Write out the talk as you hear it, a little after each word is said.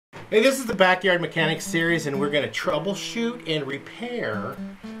Hey, this is the Backyard Mechanics series, and we're going to troubleshoot and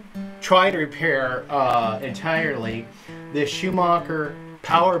try to repair entirely this Schumaker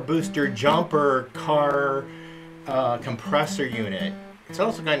power booster jumper car compressor unit. It's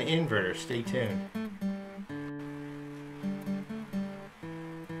also got an inverter. Stay tuned.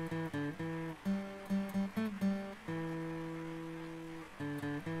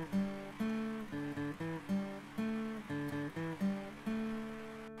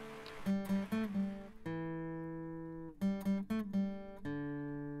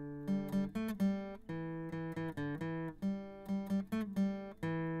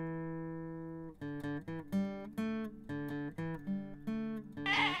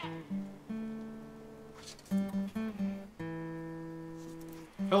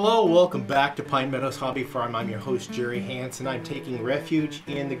 Hello, welcome back to Pine Meadows Hobby Farm. I'm your host, Jerry Hansen. I'm taking refuge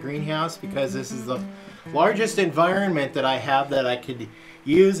in the greenhouse because this is the largest environment that I have that I could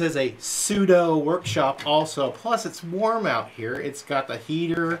use as a pseudo workshop also. Plus, it's warm out here. It's got the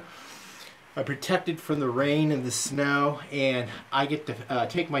heater protected from the rain and the snow, and I get to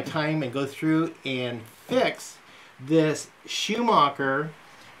take my time and go through and fix this Schumaker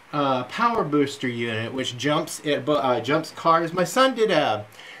power booster unit, which jumps cars. My son did a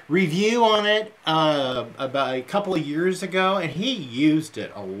review on it about a couple of years ago, and he used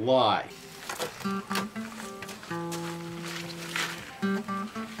it a lot.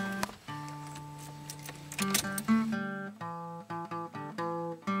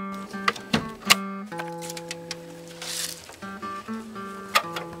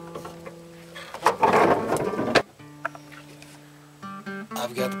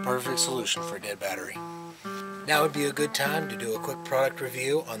 I've got the perfect solution for a dead battery. Now would be a good time to do a quick product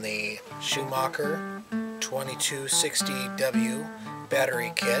review on the Schumaker 2260W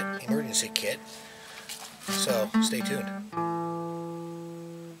battery kit, emergency kit. So stay tuned.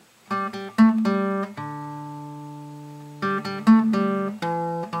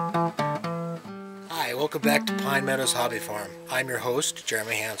 Hi, welcome back to Pine Meadows Hobby Farm. I'm your host,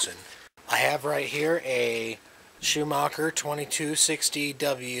 Jeremy Hansen. I have right here a Schumaker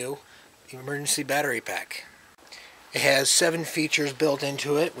 2260W emergency battery pack. It has 7 features built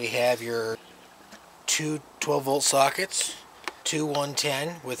into it. We have your 2 12-volt sockets, 2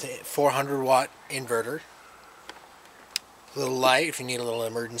 110 with a 400-watt inverter, a little light if you need a little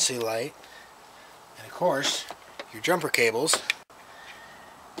emergency light, and of course your jumper cables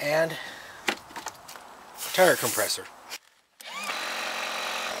and tire compressor.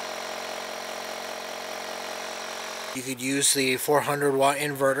 You could use the 400-watt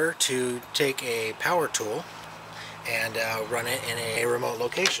inverter to take a power tool and run it in a remote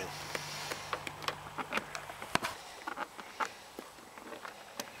location.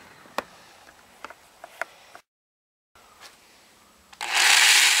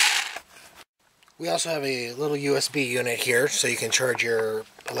 We also have a little USB unit here so you can charge your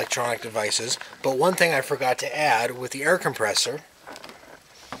electronic devices. But one thing I forgot to add with the air compressor,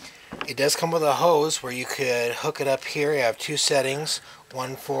 it does come with a hose where you could hook it up here. You have 2 settings,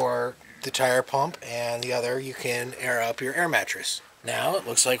 one for the tire pump and the other you can air up your air mattress. Now it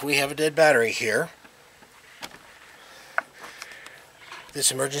looks like we have a dead battery here.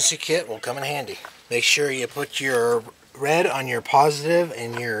 This emergency kit will come in handy. Make sure you put your red on your positive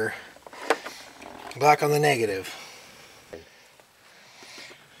and your black on the negative.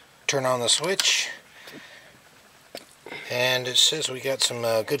 Turn on the switch and it says we got some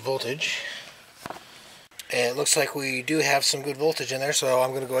good voltage. It looks like we do have some good voltage in there, so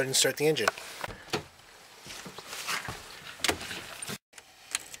I'm going to go ahead and start the engine.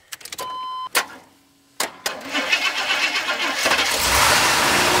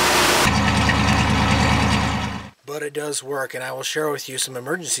 But it does work, and I will share with you some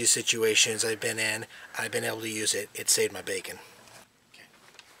emergency situations I've been in. I've been able to use it. It saved my bacon.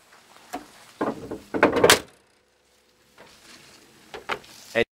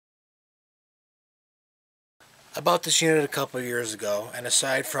 I bought this unit a couple of years ago, and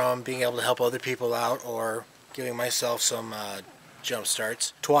aside from being able to help other people out or giving myself some jump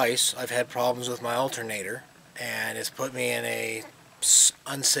starts, twice I've had problems with my alternator, and it's put me in a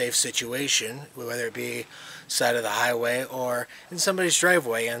unsafe situation, whether it be side of the highway or in somebody's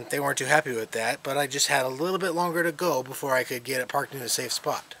driveway, and they weren't too happy with that, but I just had a little bit longer to go before I could get it parked in a safe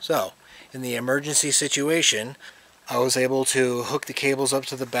spot. So, in the emergency situation, I was able to hook the cables up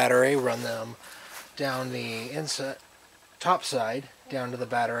to the battery, run them down the inside, top side, down to the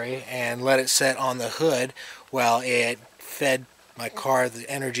battery, and let it set on the hood while it fed my car the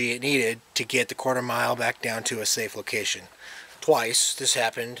energy it needed to get the quarter mile back down to a safe location. Twice this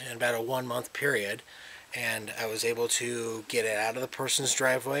happened in about a 1-month period, and I was able to get it out of the person's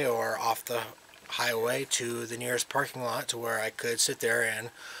driveway or off the highway to the nearest parking lot to where I could sit there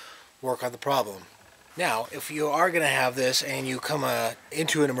and work on the problem. Now, if you are going to have this and you come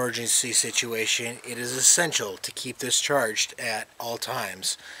into an emergency situation, it is essential to keep this charged at all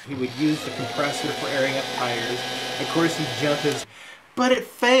times. He would use the compressor for airing up tires. Of course, he'd jump his, but it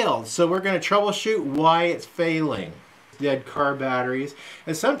failed. So we're going to troubleshoot why it's failing. Dead car batteries,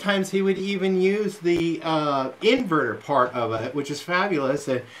 and sometimes he would even use the inverter part of it, which is fabulous.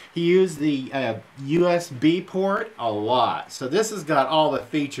 He used the USB port a lot. So this has got all the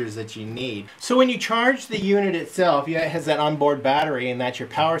features that you need. So when you charge the unit itself, yeah, it has that onboard battery, and that's your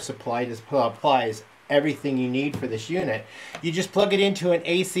power supply. Just applies everything you need for this unit. You just plug it into an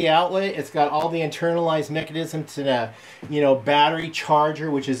AC outlet. It's got all the internalized mechanisms to the battery charger,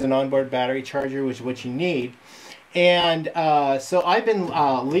 which is an onboard battery charger, which is what you need. And so I've been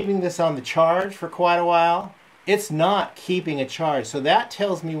leaving this on the charge for quite a while. It's not keeping a charge. So that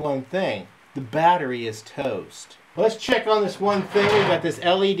tells me one thing. The battery is toast. Let's check on this one thing. We've got this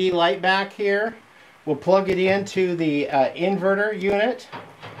LED light back here. We'll plug it into the inverter unit.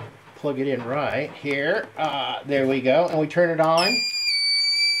 Plug it in right here. There we go. And we turn it on.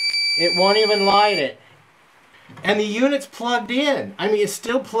 It won't even light it. And the unit's plugged in. I mean, it's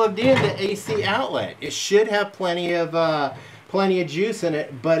still plugged in to AC outlet. It should have plenty of juice in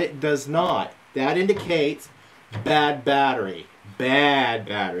it, but it does not. That indicates bad battery. Bad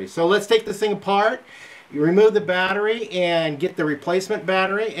battery. So let's take this thing apart. You remove the battery and get the replacement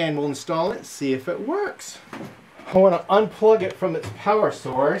battery, and we'll install it and see if it works. I want to unplug it from its power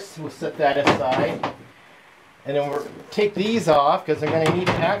source. We'll set that aside. And then we'll take these off because I'm going to need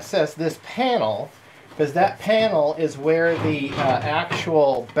to access this panel, because that panel is where the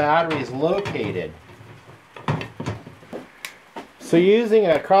actual battery is located. So using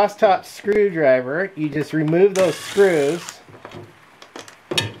a cross-top screwdriver, you just remove those screws.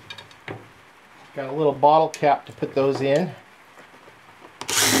 Got a little bottle cap to put those in.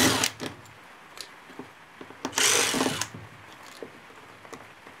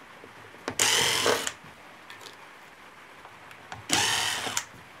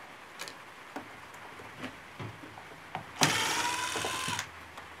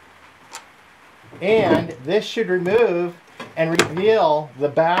 And this should remove and reveal the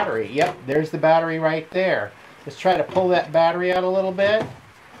battery. Yep, there's the battery right there. Let's try to pull that battery out a little bit.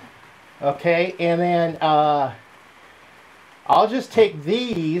 Okay, and then I'll just take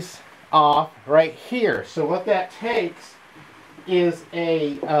these off right here. So what that takes is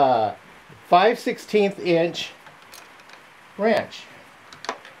a 5/16 inch wrench.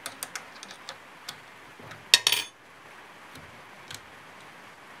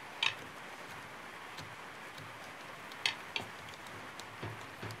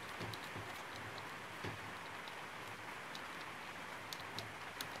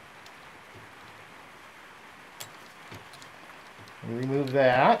 Remove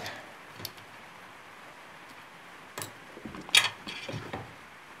that.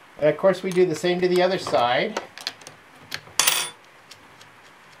 And of course we do the same to the other side.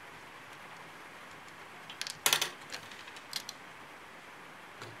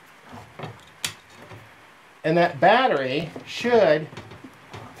 And that battery should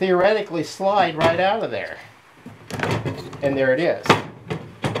theoretically slide right out of there. And there it is.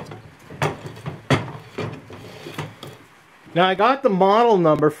 Now I got the model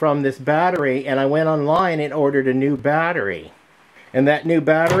number from this battery, and I went online and ordered a new battery. And that new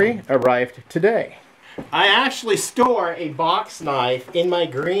battery arrived today. I actually store a box knife in my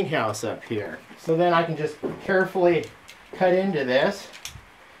greenhouse up here. So then I can just carefully cut into this.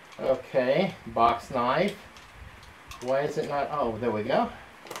 Okay, box knife. Why is it not? Oh, there we go.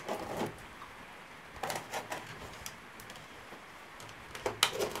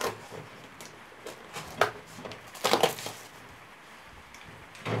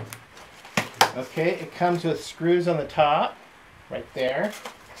 Okay, it comes with screws on the top, right there.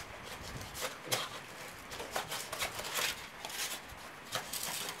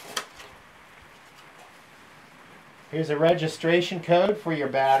 Here's a registration code for your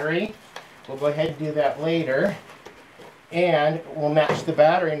battery. We'll go ahead and do that later. And we'll match the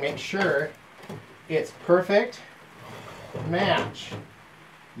battery and make sure it's perfect match.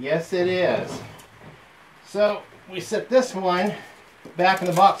 Yes, it is. So we set this one back in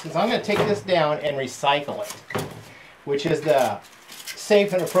the box because I'm going to take this down and recycle it, which is the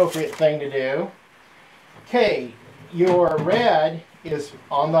safe and appropriate thing to do. Okay, your red is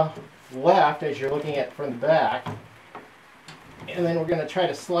on the left as you're looking at from the back, and then we're going to try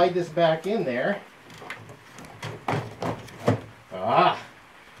to slide this back in there.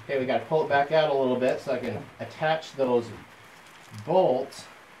 Okay, we got to pull it back out a little bit so I can attach those bolts.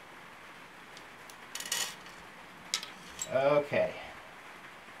 Okay.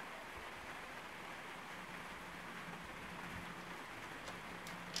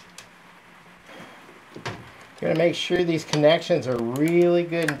 Going to make sure these connections are really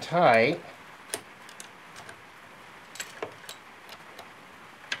good and tight.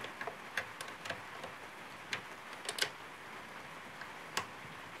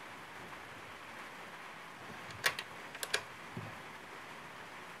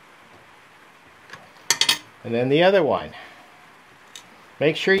 And then the other one.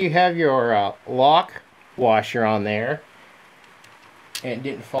 Make sure you have your lock washer on there and it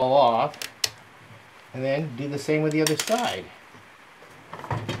didn't fall off. And then do the same with the other side.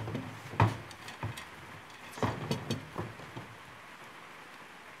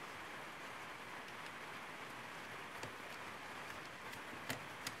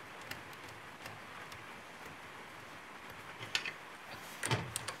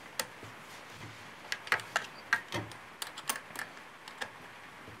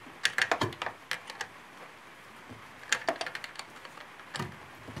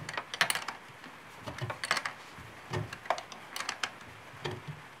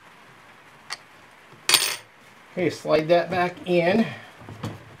 Okay, slide that back in.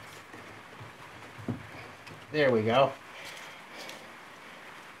 There we go.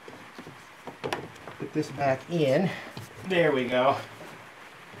 Put this back in. There we go.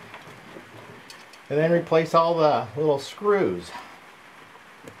 And then replace all the little screws.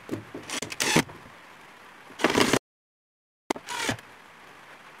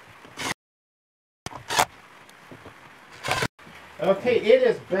 Okay, it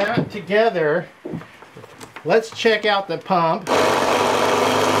is back together. Let's check out the pump.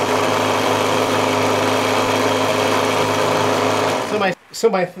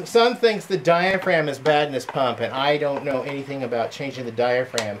 So my son thinks the diaphragm is bad in this pump, and I don't know anything about changing the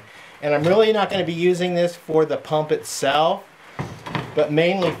diaphragm. And I'm really not going to be using this for the pump itself, but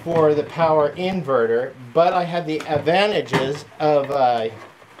mainly for the power inverter. But I have the advantages of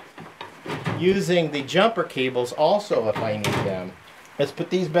using the jumper cables also if I need them. Let's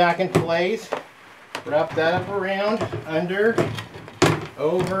put these back in place. Wrap that up around, under,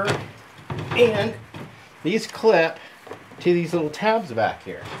 over, and these clip to these little tabs back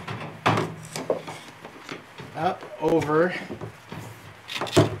here. Up, over,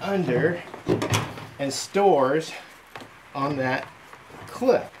 under, and stores on that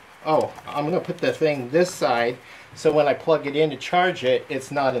clip. Oh, I'm going to put the thing this side so when I plug it in to charge it,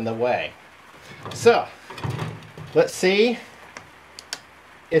 it's not in the way. So, let's see.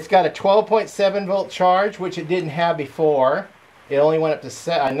 It's got a 12.7 volt charge, which it didn't have before. It only went up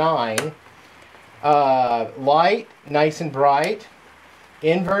to 9. Light, nice and bright.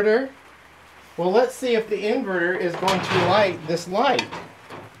 Inverter. Well, let's see if the inverter is going to light this light.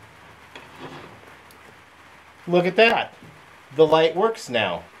 Look at that. The light works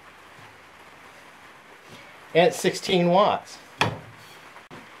now. And it's 16 watts.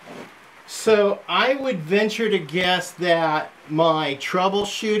 So I would venture to guess that my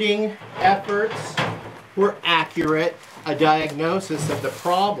troubleshooting efforts were accurate, a diagnosis of the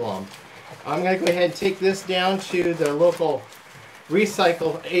problem. I'm going to go ahead and take this down to the local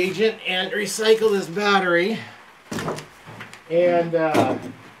recycle agent and recycle this battery and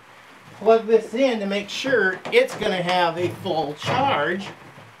plug this in to make sure it's going to have a full charge.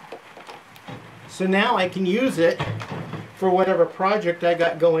 So now I can use it for whatever project I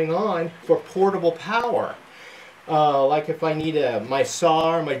got going on for portable power. Like if I need my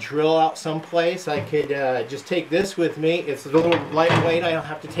saw or my drill out someplace, I could just take this with me. It's a little lightweight. I don't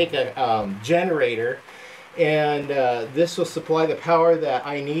have to take a generator. And this will supply the power that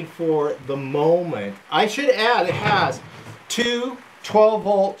I need for the moment. I should add it has two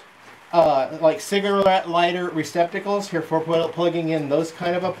 12-volt like cigarette lighter receptacles here for plugging in those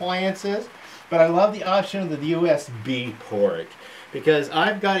kind of appliances. But I love the option of the USB port because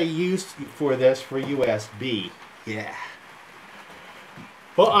I've got a use for this for USB. Yeah.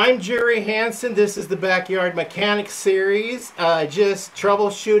 Well, I'm Jerry Hansen. This is the Backyard Mechanic series. Just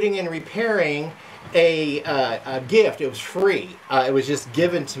troubleshooting and repairing a gift. It was free. It was just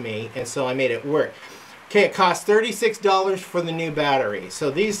given to me, and so I made it work. Okay, it cost $36 for the new battery.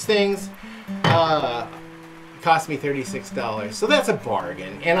 So these things cost me $36. So that's a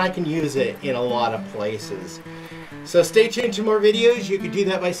bargain, and I can use it in a lot of places. So stay tuned to more videos. You can do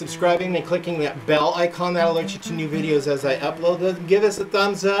that by subscribing and clicking that bell icon. That'll alert you to new videos as I upload them. Give us a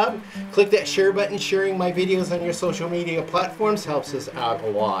thumbs up. Click that share button. Sharing my videos on your social media platforms helps us out a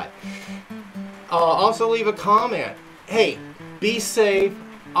lot. Also leave a comment. Hey, be safe,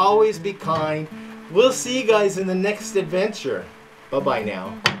 always be kind. We'll see you guys in the next adventure. Bye-bye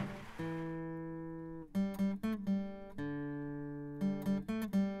now.